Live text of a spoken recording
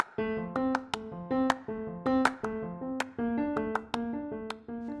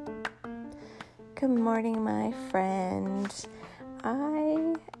Good morning, my friend.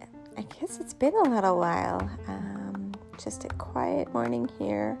 I guess it's been a little while. Just a quiet morning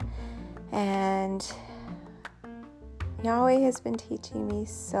here, and Yahweh has been teaching me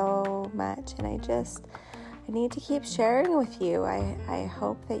so much, and I need to keep sharing with you. I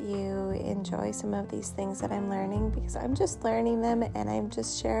hope that you enjoy some of these things that I'm learning, because I'm just learning them and I'm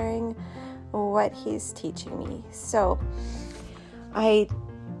just sharing what He's teaching me. So I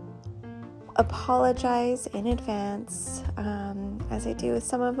apologize in advance, as I do with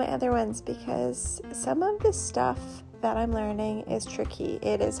some of my other ones, because some of the stuff that I'm learning is tricky.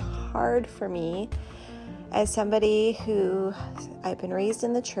 It is hard for me as somebody who I've been raised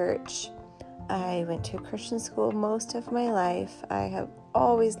in the church. I went to a Christian school most of my life. I have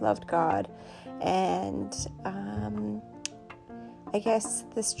always loved God, and I guess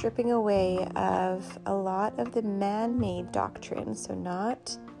the stripping away of a lot of the man-made doctrine, so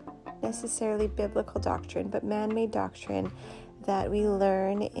not necessarily biblical doctrine, but man-made doctrine that we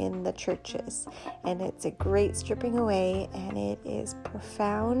learn in the churches. And it's a great stripping away, and it is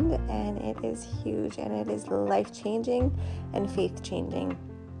profound, and it is huge, and it is life-changing and faith-changing.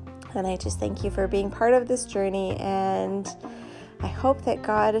 And I just thank you for being part of this journey, and I hope that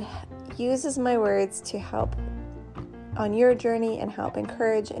God uses my words to help on your journey and help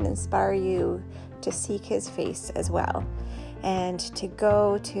encourage and inspire you to seek His face as well, and to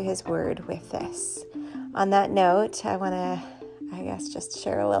go to His word with this. On that note, I want to, just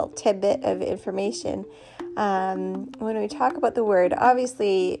share a little tidbit of information. When we talk about the word,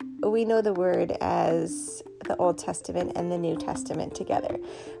 obviously we know the word as the Old Testament and the New Testament together,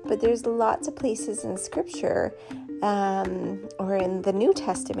 but there's lots of places in Scripture or in the New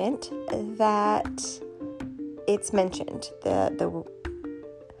Testament that it's mentioned. The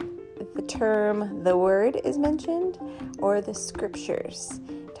term the word is mentioned, or the scriptures.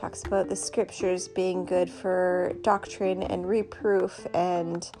 It talks about the scriptures being good for doctrine and reproof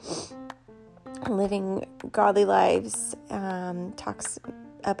and living godly lives. Talks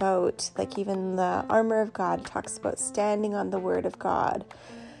about, like, even the armor of God talks about standing on the word of God.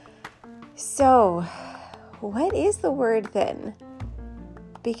 So what is the word then?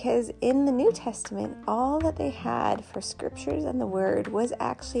 Because in the New Testament, all that they had for scriptures and the word was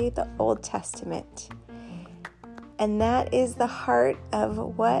actually the Old Testament. And that is the heart of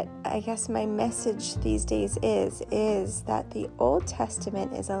what I guess my message these days is that the Old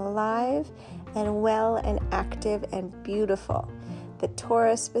Testament is alive and well and active and beautiful. The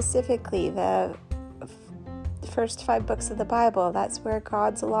Torah specifically, the first 5 books of the Bible, that's where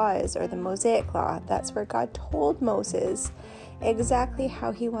God's law is, or the Mosaic law. That's where God told Moses exactly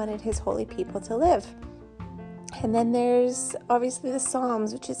how He wanted His holy people to live. And then there's obviously the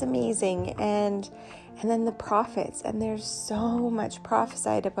Psalms, which is amazing, and then the prophets, and there's so much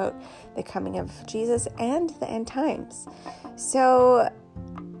prophesied about the coming of Jesus and the end times. So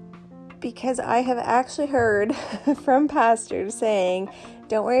because I have actually heard from pastors saying,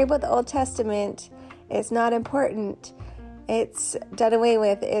 don't worry about the Old Testament, it's not important, it's done away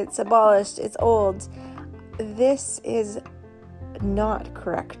with, it's abolished, it's old. This is not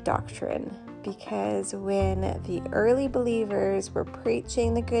correct doctrine, because when the early believers were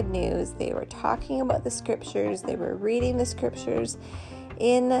preaching the good news, they were talking about the scriptures, they were reading the scriptures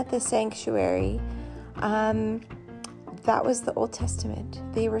in the sanctuary. That was the Old Testament.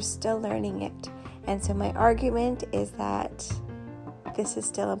 They were still learning it. And so my argument is that this is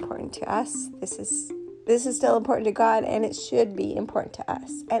still important to us. This is still important to God, and it should be important to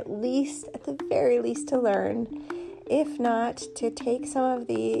us, at the very least, to learn. If not, to take some of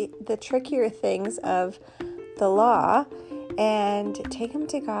the trickier things of the law and take them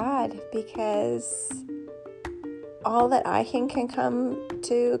to God, because all that I can come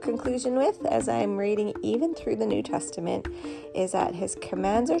to a conclusion with as I'm reading even through the New Testament is that His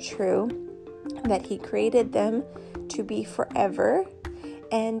commands are true, that He created them to be forever,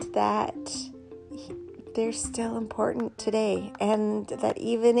 and that they're still important today, and that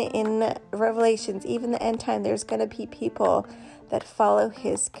even in Revelations, even the end time, there's going to be people that follow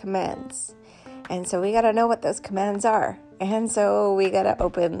His commands. And so we got to know what those commands are, and so we got to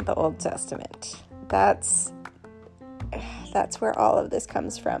open the Old Testament. That's where all of this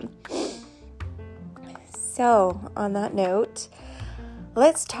comes from. So on that note,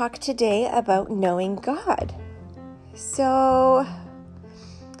 let's talk today about knowing God. So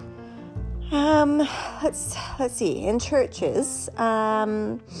let's see. In churches,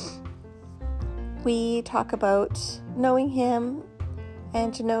 we talk about knowing Him,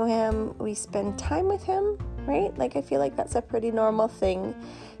 and to know Him, we spend time with Him, right? Like, I feel like that's a pretty normal thing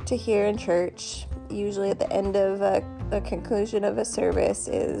to hear in church, usually at the end of a conclusion of a service,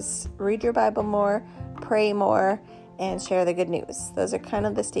 is read your Bible more, pray more, and share the good news. Those are kind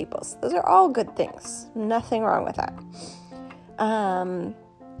of the staples. Those are all good things. Nothing wrong with that.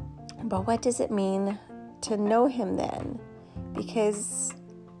 But what does it mean to know him then? Because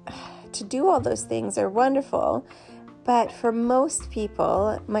to do all those things are wonderful, but for most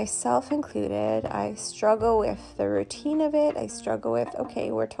people, myself included, I struggle with the routine of it. I struggle with,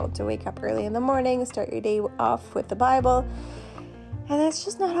 okay, we're told to wake up early in the morning, start your day off with the Bible, and that's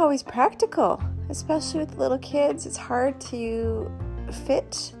just not always practical, especially with little kids. It's hard to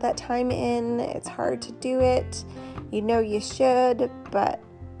fit that time in. It's hard to do it. You know you should, but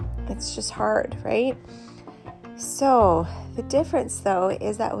it's just hard, right? So the difference, though,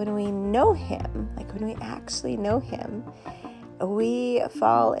 is that when we know him, like when we actually know him, we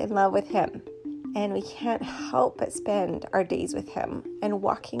fall in love with him, and we can't help but spend our days with him and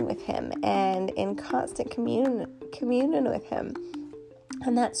walking with him and in constant communion with him.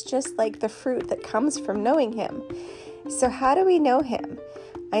 And that's just like the fruit that comes from knowing him. So how do we know him?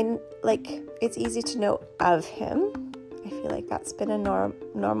 It's easy to know of him. I feel like that's been a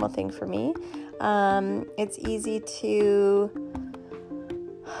normal thing for me. It's easy to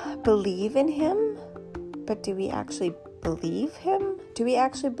believe in him, but do we actually believe him? Do we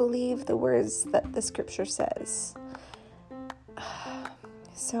actually believe the words that the scripture says?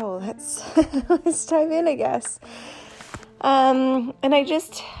 So let's dive in, I guess. And I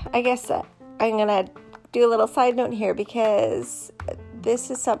guess I'm gonna do a little side note here, because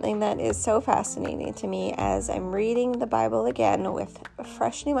this is something that is so fascinating to me as I'm reading the Bible again with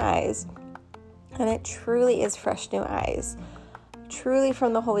fresh new eyes. And it truly is fresh new eyes, truly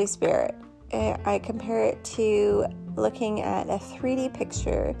from the Holy Spirit. I compare it to looking at a 3D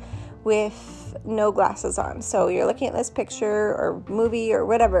picture with no glasses on. So you're looking at this picture or movie or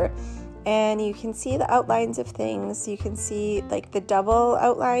whatever, and you can see the outlines of things. You can see like the double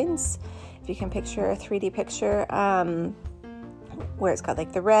outlines, if you can picture a 3D picture, where it's got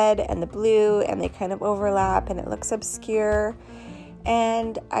like the red and the blue, and they kind of overlap, and it looks obscure.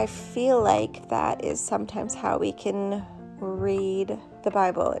 And I feel like that is sometimes how we can read the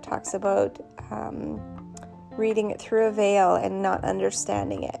Bible. It talks about reading it through a veil and not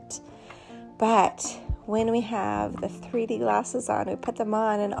understanding it. But when we have the 3D glasses on, we put them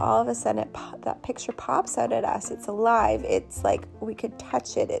on, and all of a sudden that picture pops out at us. It's alive. It's like we could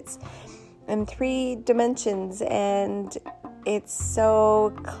touch it. It's in 3 dimensions, and it's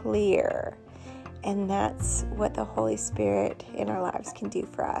so clear. And that's what the Holy Spirit in our lives can do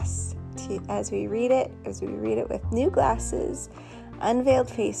for us. As we read it with new glasses, unveiled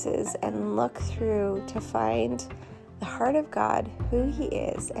faces, and look through to find the heart of God, who he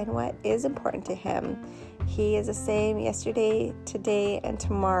is, and what is important to him. He is the same yesterday, today, and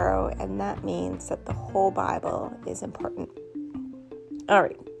tomorrow, and that means that the whole Bible is important. All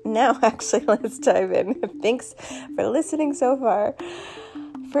right, now actually let's dive in. Thanks for listening so far.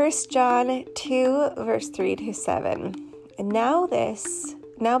 1 John 2, verse 3-7. And now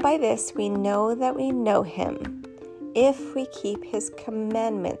by this we know that we know him, if we keep his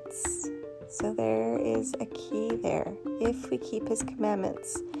commandments. So there is a key there. If we keep his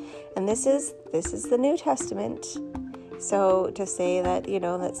commandments. And this is the New Testament. So to say that,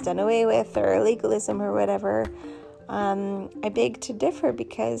 that's done away with, or legalism or whatever, I beg to differ,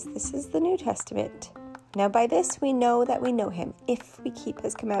 because this is the New Testament. Now by this we know that we know him, if we keep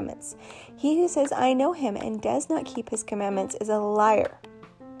his commandments. He who says, I know him, and does not keep his commandments is a liar,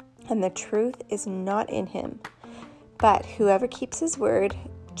 and the truth is not in him. But whoever keeps his word,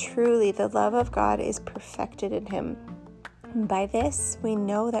 truly the love of God is perfected in him. And by this we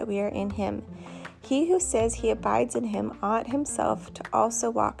know that we are in him. He who says he abides in him ought himself to also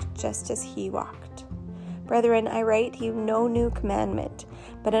walk just as he walked. Brethren, I write you no new commandment,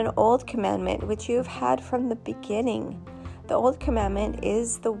 but an old commandment which you have had from the beginning. The old commandment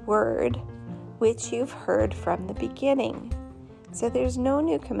is the word which you've heard from the beginning. So there's no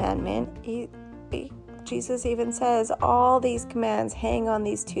new commandment. Jesus even says all these commands hang on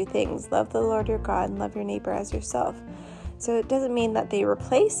these 2 things: love the Lord your God and love your neighbor as yourself. So it doesn't mean that they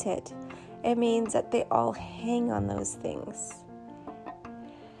replace it. It means that they all hang on those things.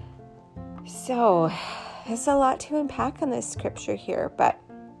 So there's a lot to unpack on this scripture here, but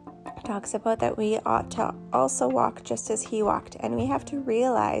it talks about that we ought to also walk just as he walked. And we have to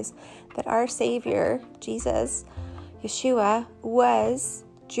realize that our Savior, Jesus, Yeshua, was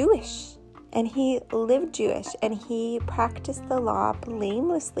Jewish. And he lived Jewish, and he practiced the law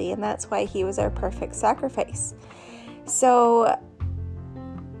blamelessly, and that's why he was our perfect sacrifice. So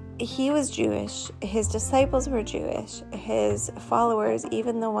he was Jewish, his disciples were Jewish, his followers,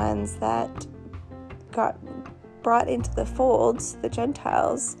 even the ones that got brought into the folds, the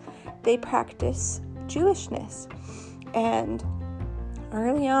Gentiles, they practice Jewishness. And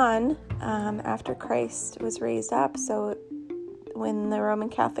early on, after Christ was raised up, so when the Roman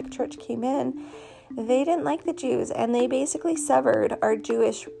Catholic Church came in, they didn't like the Jews, and they basically severed our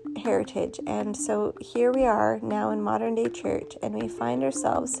Jewish heritage. And so here we are now in modern day church, and we find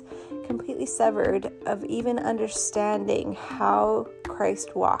ourselves completely severed of even understanding how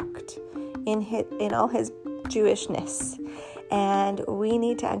Christ walked in all his Jewishness. And we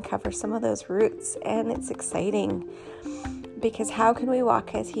need to uncover some of those roots, and it's exciting, because how can we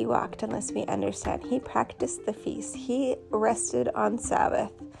walk as he walked unless we understand? He practiced the feast. He rested on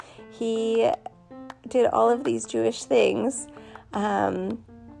Sabbath. He did all of these Jewish things,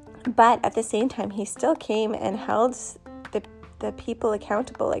 but at the same time, he still came and held the people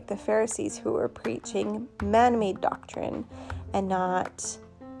accountable, like the Pharisees, who were preaching man-made doctrine and not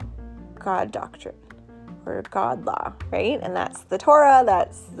God doctrine or God law, right? And that's the Torah,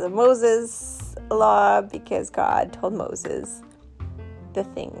 that's the Moses law, because God told Moses the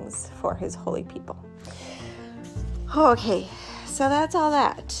things for his holy people. Okay, so that's all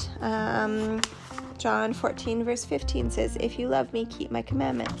that. John 14 verse 15 says, "If you love me, keep my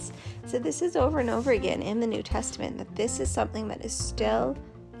commandments." So this is over and over again in the New Testament, that this is something that is still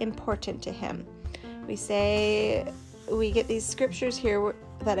important to him. We get these scriptures here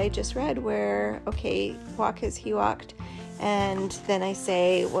that I just read where, okay, walk as he walked. And then I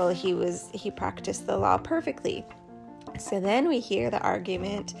say, well, he practiced the law perfectly. So then we hear the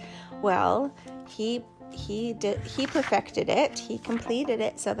argument, well, he perfected it, he completed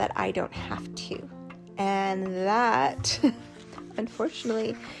it so that I don't have to. And that,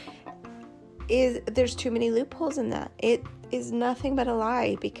 unfortunately, there's too many loopholes in that. It is nothing but a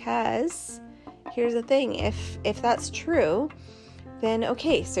lie, because here's the thing, if that's true, then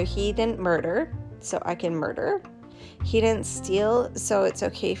okay, so he didn't murder, so I can murder. He didn't steal, so it's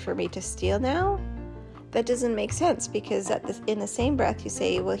okay for me to steal now? That doesn't make sense, because in the same breath you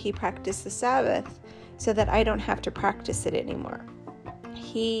say, well, he practiced the Sabbath so that I don't have to practice it anymore.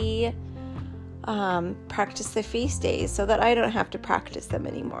 He practiced the feast days so that I don't have to practice them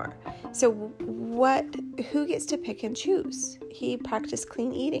anymore. So who gets to pick and choose? He practiced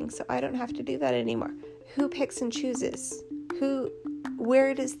clean eating, so I don't have to do that anymore. Who picks and chooses?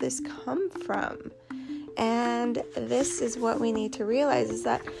 Where does this come from? And this is what we need to realize, is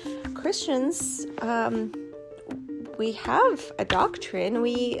that Christians, we have a doctrine.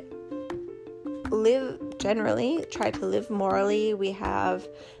 We try to live morally. We have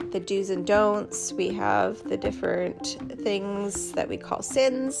the do's and don'ts. We have the different things that we call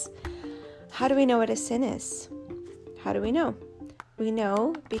sins. How do we know what a sin is? How do we know? We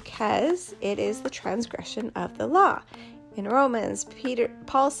know because it is the transgression of the law. In Romans,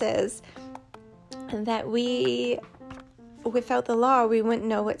 Paul says that without the law, we wouldn't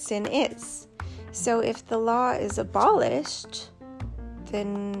know what sin is. So if the law is abolished,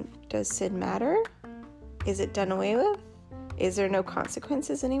 then does sin matter? Is it done away with? Is there no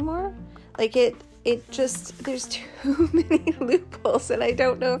consequences anymore? There's too many loopholes, and I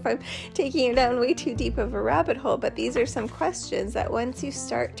don't know if I'm taking you down way too deep of a rabbit hole, but these are some questions that once you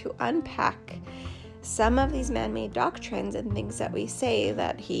start to unpack some of these man-made doctrines and things that we say,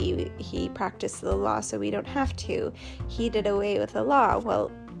 that he practiced the law so we don't have to, he did away with the law.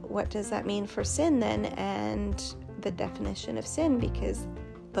 Well, what does that mean for sin then, and the definition of sin, because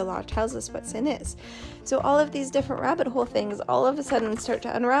the law tells us what sin is. So all of these different rabbit hole things all of a sudden start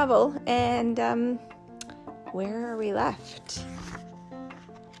to unravel, and where are we left?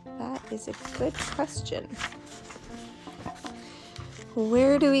 That is a good question.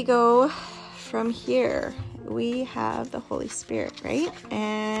 Where do we go from here? We have the Holy Spirit, right?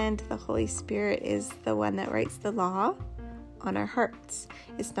 And the Holy Spirit is the one that writes the law on our hearts.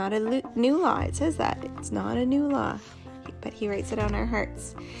 It's not a new law. It says that. It's not a new law, but he writes it on our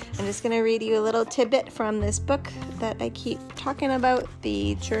hearts. I'm just going to read you a little tidbit from this book that I keep talking about,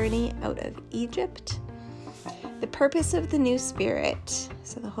 The Journey Out of Egypt. The purpose of the new Spirit,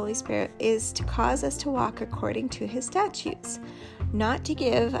 so the Holy Spirit, is to cause us to walk according to his statutes, not to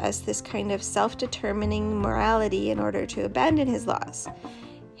give us this kind of self-determining morality in order to abandon his laws.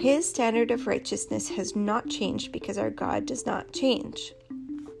 His standard of righteousness has not changed because our God does not change.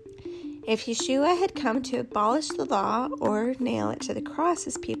 If Yeshua had come to abolish the law or nail it to the cross,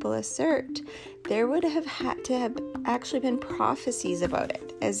 as people assert, there would have had to have actually been prophecies about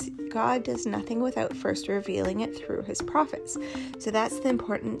it, as God does nothing without first revealing it through his prophets. So that's the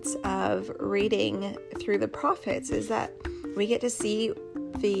importance of reading through the prophets, is that we get to see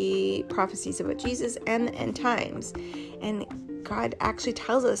the prophecies about Jesus and the end times. And God actually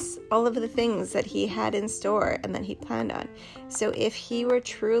tells us all of the things that he had in store and that he planned on. So if he were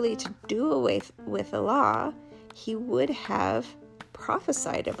truly to do away with the law, he would have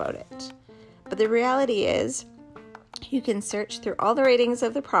prophesied about it. But the reality is, you can search through all the writings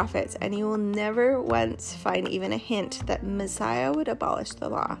of the prophets and you will never once find even a hint that Messiah would abolish the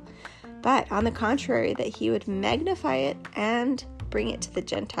law. But on the contrary, that he would magnify it and bring it to the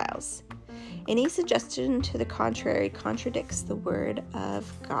Gentiles. Any suggestion to the contrary contradicts the word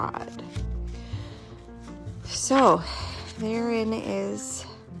of God. So, therein is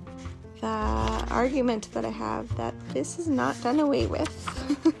the argument that I have, that this is not done away with.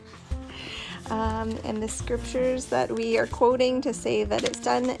 And the scriptures that we are quoting to say that it's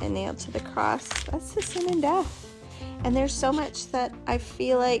done and nailed to the cross, that's the sin and death. And there's so much that I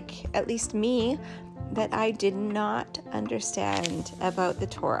feel like, at least me, that I did not understand about the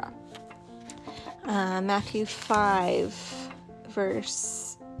Torah. Matthew 5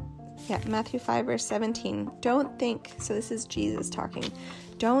 verse 17. Don't think, so this is Jesus talking,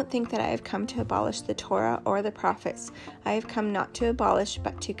 don't think that I have come to abolish the Torah or the prophets. I have come not to abolish,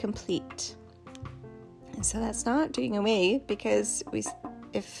 but to complete. And so that's not doing away, because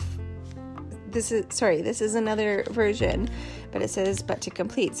this is another version, but it says, but to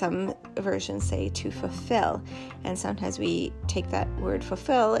complete. Some versions say to fulfill. And sometimes we take that word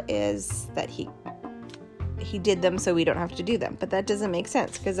fulfill is that he did them so we don't have to do them. But that doesn't make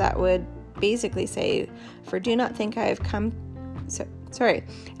sense, because that would basically say, for do not think I have come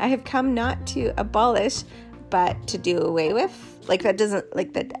not to abolish, but to do away with.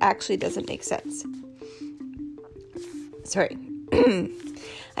 That actually doesn't make sense.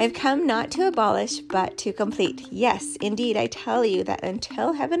 I have come not to abolish, but to complete. Yes, indeed, I tell you that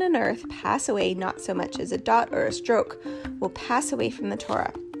until heaven and earth pass away, not so much as a dot or a stroke will pass away from the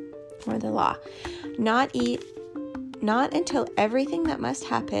Torah or the law. Not until everything that must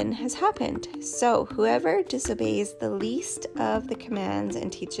happen has happened. So whoever disobeys the least of the commands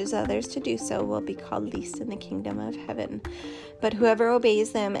and teaches others to do so will be called least in the kingdom of heaven. But whoever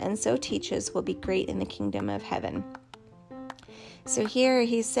obeys them and so teaches will be great in the kingdom of heaven. So here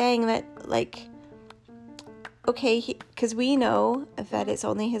he's saying that, because we know that it's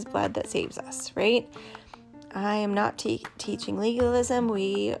only his blood that saves us, right? I am not teaching legalism.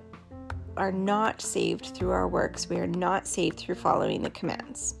 We are not saved through our works. We are not saved through following the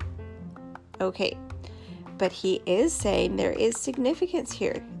commands. Okay, but he is saying there is significance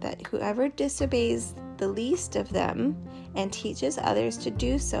here, that whoever disobeys the least of them and teaches others to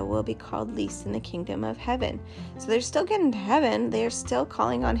do so will be called least in the kingdom of heaven. So they're still getting to heaven. They're still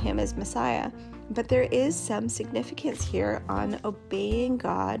calling on him as Messiah. But there is some significance here on obeying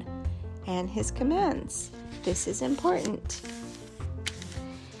God and his commands. This is important.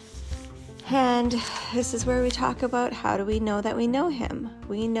 And this is where we talk about, how do we know that we know him?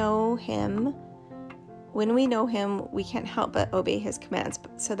 We know him. When we know him, we can't help but obey his commands.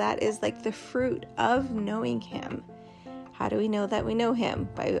 So that is like the fruit of knowing him. How do we know that we know him?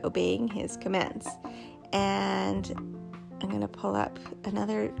 By obeying his commands. And I'm going to pull up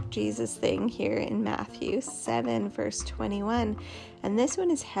another Jesus thing here in Matthew 7, verse 21. And this one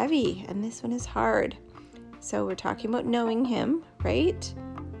is heavy and this one is hard. So we're talking about knowing him, right?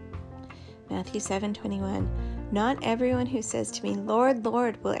 Matthew 7:21. Not everyone who says to me, Lord,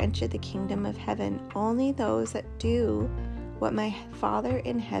 Lord, will enter the kingdom of heaven. Only those that do what my Father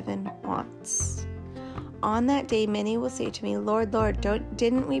in heaven wants. On that day, many will say to me, Lord, Lord,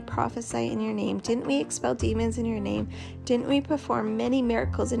 didn't we prophesy in your name? Didn't we expel demons in your name? Didn't we perform many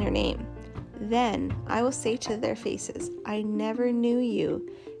miracles in your name? Then I will say to their faces, I never knew you.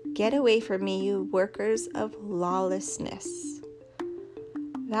 Get away from me, you workers of lawlessness.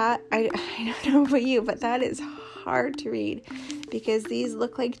 That, I don't know about you, but that is hard to read, because these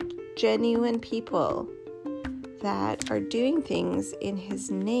look like genuine people that are doing things in his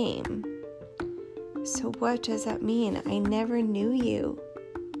name. So what does that mean? I never knew you.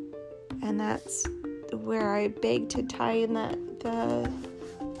 And that's where I beg to tie in the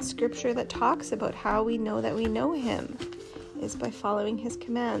scripture that talks about how we know that we know him is by following his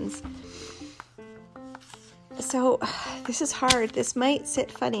commands. So this is hard. This might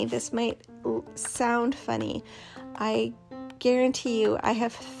sit funny. This might sound funny. I guarantee you I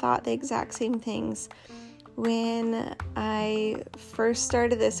have thought the exact same things. When I first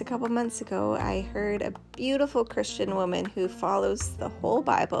started this a couple months ago, I heard a beautiful Christian woman who follows the whole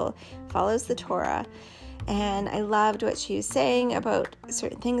Bible, follows the Torah, and I loved what she was saying about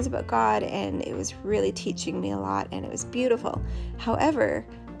certain things about God, and it was really teaching me a lot, and it was beautiful. However,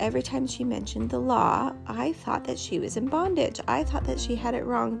 every time she mentioned the law, I thought that she was in bondage. I thought that she had it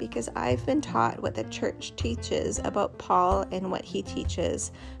wrong because I've been taught what the church teaches about Paul and what he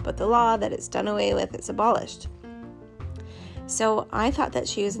teaches about the law, that it's done away with, it's abolished. So I thought that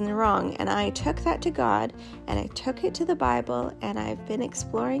she was in the wrong, and I took that to God, and I took it to the Bible, and I've been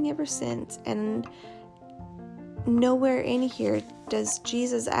exploring ever since, and nowhere in here does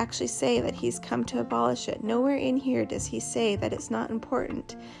Jesus actually say that he's come to abolish it. Nowhere in here does he say that it's not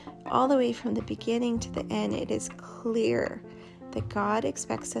important. All the way from the beginning to the end, it is clear that God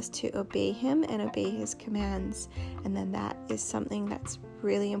expects us to obey him and obey his commands, and then that is something that's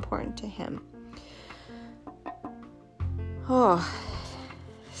really important to him. Oh,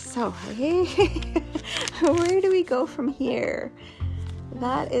 so where do we go from here?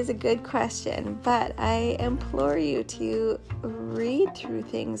 That is a good question, but I implore you to read through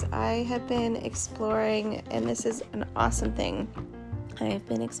things. I have been exploring, and this is an awesome thing, I've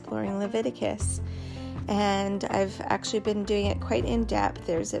been exploring Leviticus, and I've actually been doing it quite in depth.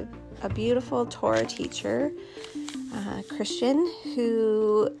 There's a beautiful Torah teacher, Christian,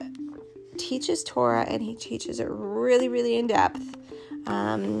 who teaches Torah, and he teaches it really, really in depth,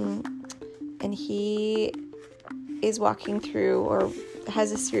 and he is walking through, or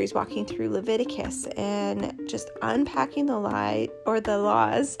has a series walking through Leviticus and just unpacking the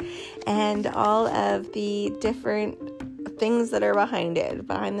laws and all of the different things that are behind it,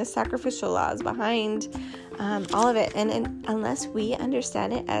 behind the sacrificial laws, behind all of it. And unless we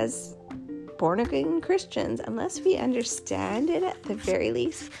understand it as born-again Christians, unless we understand it at the very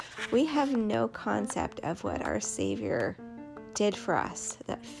least, we have no concept of what our Savior did for us,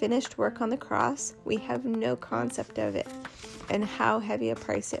 that finished work on the cross. We have no concept of it and how heavy a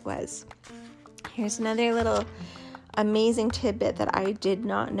price it was. Here's another little amazing tidbit that I did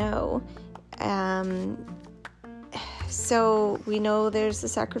not know. So we know there's the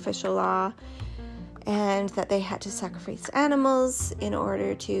sacrificial law, and that they had to sacrifice animals in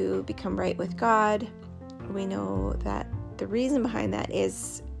order to become right with God. We know that the reason behind that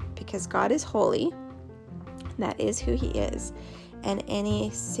is because God is holy. That is who he is. And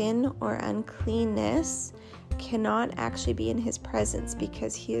any sin or uncleanness cannot actually be in his presence,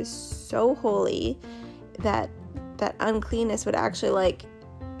 because he is so holy that uncleanness would actually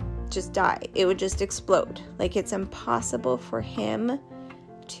just die. It would just explode. It's impossible for him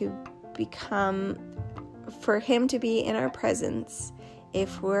to be in our presence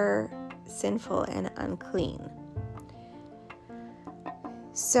if we're sinful and unclean.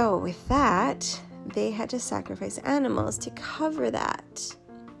 So with that, they had to sacrifice animals to cover that,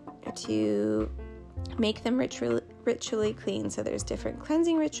 to make them ritually clean. So there's different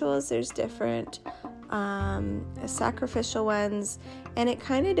cleansing rituals, there's different sacrificial ones, and it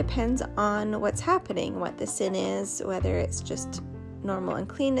kind of depends on what's happening, what the sin is, whether it's just normal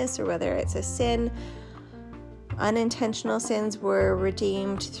uncleanness or whether it's a sin. Unintentional sins were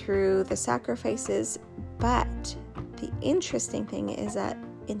redeemed through the sacrifices, but the interesting thing is that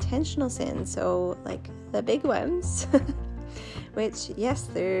intentional sins, so the big ones, which yes,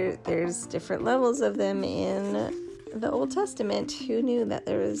 there's different levels of them in the Old Testament. Who knew that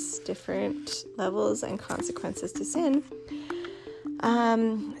there was different levels and consequences to sin?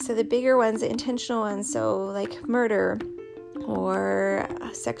 So the bigger ones, the intentional ones, so murder or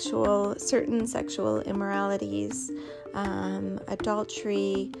certain sexual immoralities,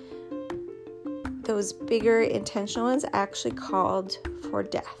 adultery, those bigger intentional ones actually called for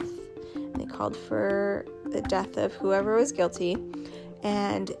death. They called for the death of whoever was guilty,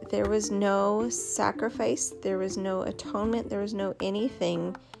 and there was no sacrifice, there was no atonement, there was no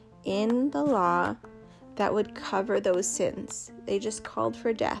anything in the law that would cover those sins. They just called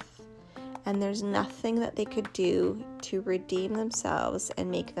for death, and there's nothing that they could do to redeem themselves and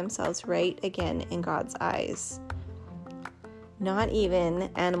make themselves right again in God's eyes. Not even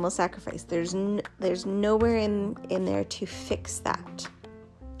animal sacrifice. There's nowhere in there to fix that.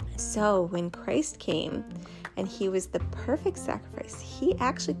 So when Christ came and he was the perfect sacrifice, he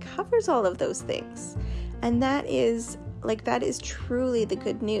actually covers all of those things. And that is truly the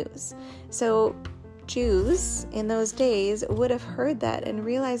good news. So Jews in those days would have heard that and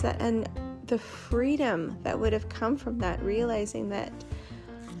realized that, and the freedom that would have come from that, realizing that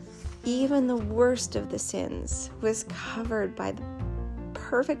even the worst of the sins was covered by the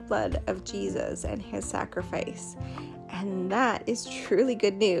perfect blood of Jesus and his sacrifice. And that is truly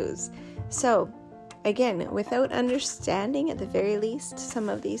good news. So again, without understanding at the very least some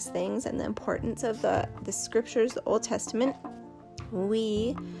of these things and the importance of the scriptures, the Old Testament,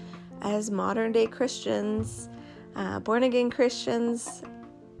 we as modern day Christians, born again Christians,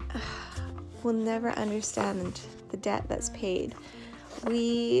 will never understand the debt that's paid.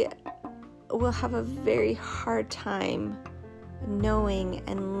 we will have a very hard time knowing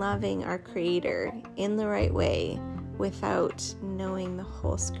and loving our Creator in the right way without knowing the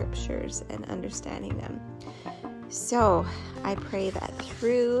whole scriptures and understanding them. So I pray that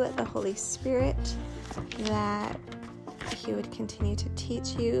through the Holy Spirit that He would continue to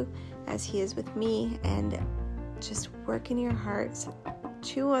teach you as He is with me, and just work in your hearts.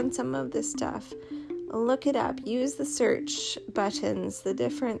 Chew on some of this stuff. Look it up. Use the search buttons, the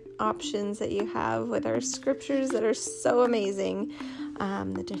different options that you have with our scriptures that are so amazing,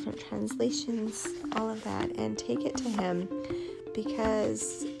 the different translations, all of that, and take it to Him,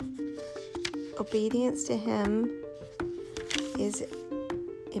 because obedience to Him is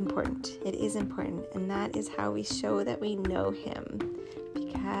important. It is important, and that is how we show that we know Him,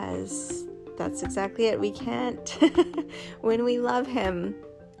 because that's exactly it. We can't. When we love Him,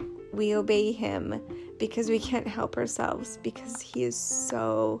 we obey Him because we can't help ourselves, because He is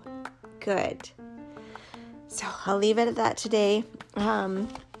so good. So I'll leave it at that today.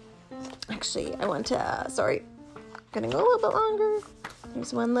 Actually, I want to, gonna go a little bit longer.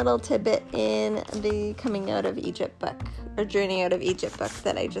 There's one little tidbit in the Coming Out of Egypt book, or Journey Out of Egypt book,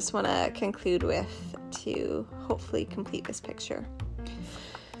 that I just want to conclude with to hopefully complete this picture.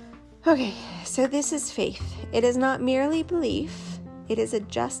 Okay, so this is faith. It is not merely belief. It is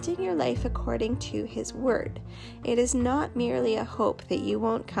adjusting your life according to His word. It is not merely a hope that you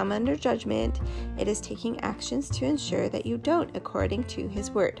won't come under judgment. It is taking actions to ensure that you don't, according to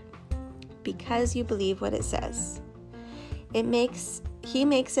His word, because you believe what it says. He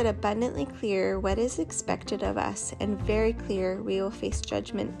makes it abundantly clear what is expected of us, and very clear we will face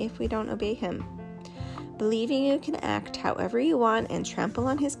judgment if we don't obey Him. Believing you can act however you want and trample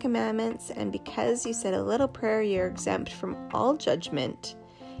on His commandments, and because you said a little prayer you're exempt from all judgment,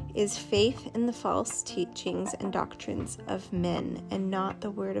 is faith in the false teachings and doctrines of men and not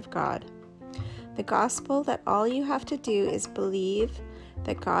the Word of God. The gospel that all you have to do is believe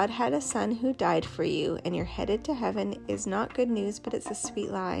that God had a Son who died for you and you're headed to heaven is not good news, but it's a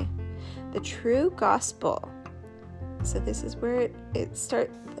sweet lie. The true gospel. So this is where it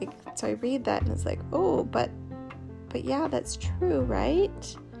starts. So I read that and it's like, oh, but yeah, that's true,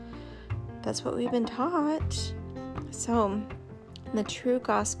 right? That's what we've been taught. So the true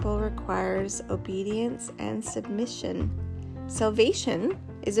gospel requires obedience and submission. Salvation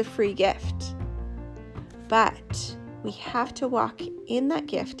is a free gift, but we have to walk in that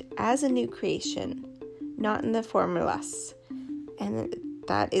gift as a new creation, not in the former lusts. And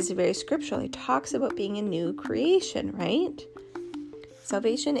that is very scriptural. It talks about being a new creation, right?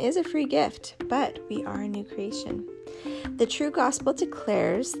 Salvation is a free gift, but we are a new creation. The true gospel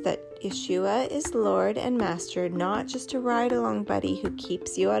declares that Yeshua is Lord and Master, not just a ride-along buddy who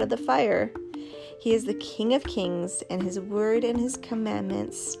keeps you out of the fire. He is the King of Kings, and His word and His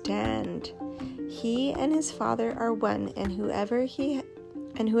commandments stand. He and His Father are one, and whoever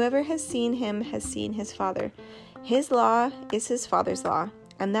has seen Him has seen His Father. His law is His Father's law,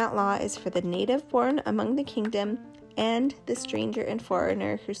 and that law is for the native born among the kingdom and the stranger and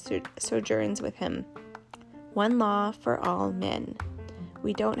foreigner who sojourns with Him. One law for all men.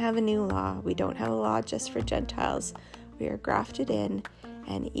 We don't have a new law. We don't have a law just for Gentiles. We are grafted in,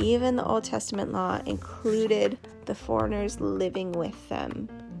 and even the Old Testament law included the foreigners living with them.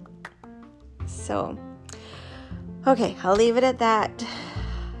 So, okay, I'll leave it at that.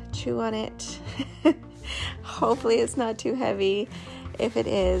 Chew on it. Hopefully it's not too heavy. If it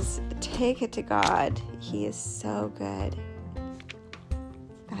is, take it to God. He is so good.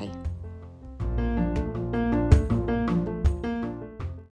 Bye.